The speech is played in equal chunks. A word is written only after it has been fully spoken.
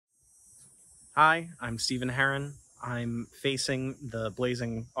Hi, I'm Stephen Herron. I'm facing the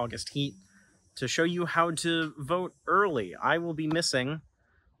blazing August heat to show you how to vote early. I will be missing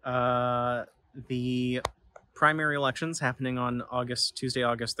the primary elections happening on Tuesday,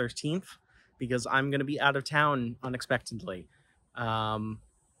 August 13th, because I'm going to be out of town unexpectedly.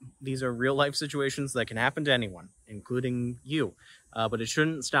 These are real life situations that can happen to anyone, including you, but it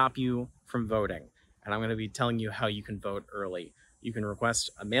shouldn't stop you from voting. And I'm going to be telling you how you can vote early. You can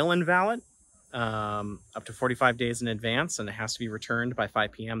request a mail-in ballot up to 45 days in advance, and it has to be returned by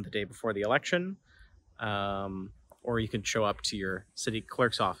 5 p.m. the day before the election. Or you can show up to your city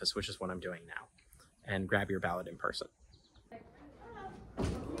clerk's office, which is what I'm doing now, and grab your ballot in person.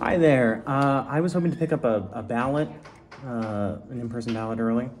 Hi there. I was hoping to pick up a ballot, an in-person ballot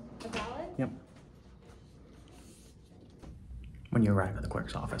early. A ballot? Yep. When you arrive at the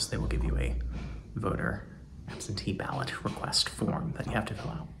clerk's office, they will give you a voter absentee ballot request form that you have to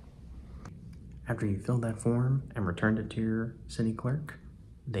fill out. After you fill that form and returned it to your city clerk,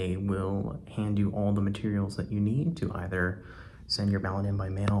 they will hand you all the materials that you need to either send your ballot in by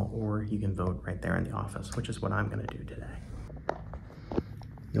mail, or you can vote right there in the office, which is what I'm going to do today.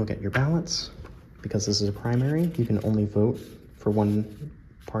 You'll get your ballots. Because this is a primary, you can only vote for one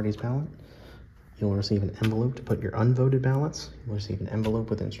party's ballot. You'll receive an envelope to put your unvoted ballots. You'll receive an envelope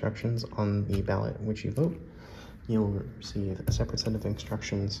with instructions on the ballot in which you vote. You'll receive a separate set of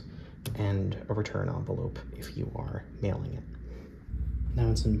instructions and a return envelope if you are mailing it.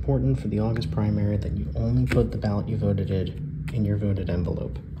 Now, it's important for the August primary that you only put the ballot you voted in your voted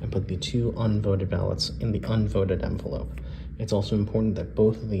envelope and put the two unvoted ballots in the unvoted envelope. It's also important that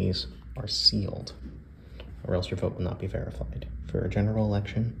both of these are sealed, or else your vote will not be verified. For a general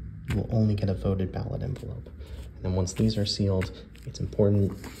election, you will only get a voted ballot envelope. And then once these are sealed, it's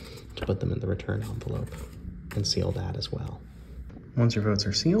important to put them in the return envelope and seal that as well. Once your votes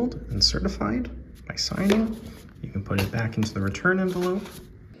are sealed and certified by signing, you can put it back into the return envelope.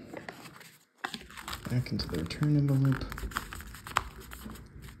 Back into the return envelope.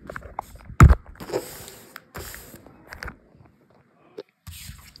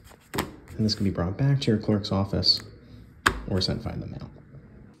 And this can be brought back to your clerk's office or sent by the mail.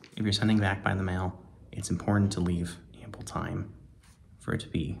 If you're sending back by the mail, it's important to leave ample time for it to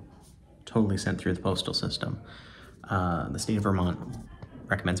be totally sent through the postal system. The state of Vermont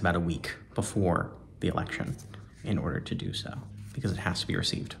recommends about a week before the election in order to do so, because it has to be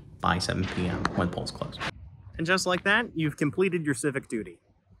received by 7 p.m. when polls close. And just like that, you've completed your civic duty.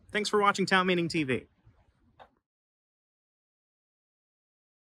 Thanks for watching Town Meeting TV.